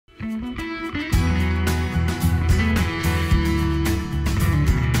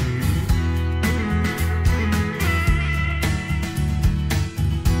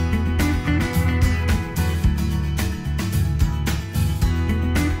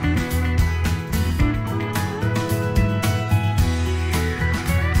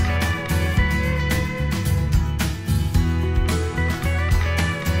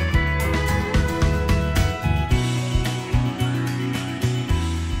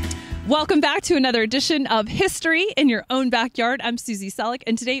Welcome back to another edition of History in Your Own Backyard. I'm Susie Selleck,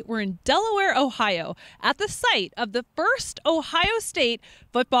 and today we're in Delaware, Ohio, at the site of the first Ohio State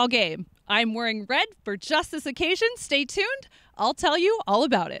football game. I'm wearing red for just this occasion. Stay tuned. I'll tell you all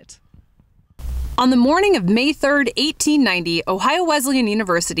about it. On the morning of May 3rd, 1890, Ohio Wesleyan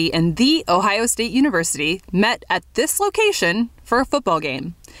University and the Ohio State University met at this location for a football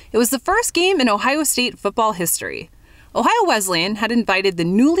game. It was the first game in Ohio State football history. Ohio Wesleyan had invited the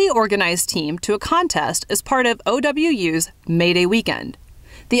newly organized team to a contest as part of OWU's May Day weekend.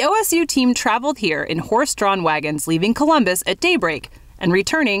 The OSU team traveled here in horse-drawn wagons, leaving Columbus at daybreak and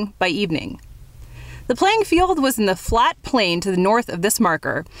returning by evening. The playing field was in the flat plain to the north of this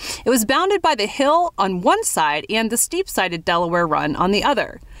marker. It was bounded by the hill on one side and the steep-sided Delaware Run on the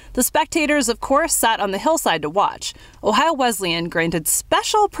other. The spectators, of course, sat on the hillside to watch. Ohio Wesleyan granted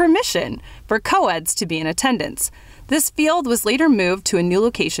special permission for co-eds to be in attendance. This field was later moved to a new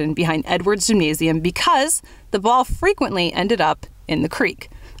location behind Edwards Gymnasium because the ball frequently ended up in the creek.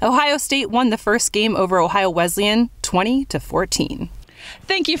 Ohio State won the first game over Ohio Wesleyan 20-14.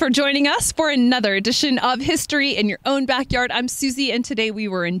 Thank you for joining us for another edition of History in Your Own Backyard. I'm Susie, and today we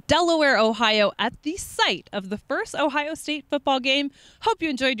were in Delaware, Ohio, at the site of the first Ohio State football game. Hope you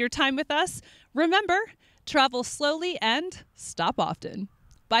enjoyed your time with us. Remember, travel slowly and stop often.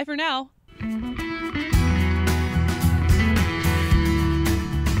 Bye for now.